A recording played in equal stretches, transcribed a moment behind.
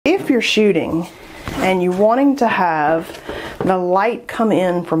you're shooting and you're wanting to have the light come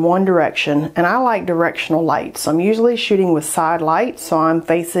in from one direction, and I like directional lights, so I'm usually shooting with side lights, so I'm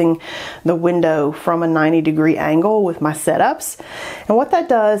facing the window from a 90-degree angle with my setups. And what that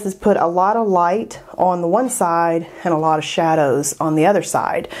does is put a lot of light on the one side and a lot of shadows on the other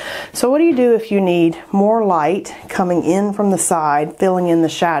side. So what do you do if you need more light coming in from the side, filling in the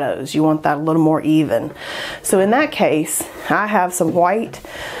shadows? You want that a little more even. So in that case, I have some white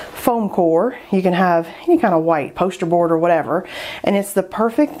foam core. You can have any kind of white poster board or whatever, and it's the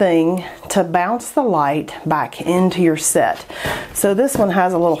perfect thing to bounce the light back into your set. So this one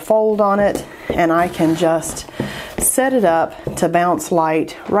has a little fold on it, and I can just set it up to bounce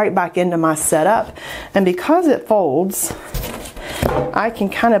light right back into my setup. And because it folds, I can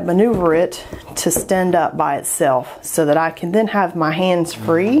kind of maneuver it to stand up by itself so that I can then have my hands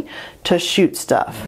free to shoot stuff.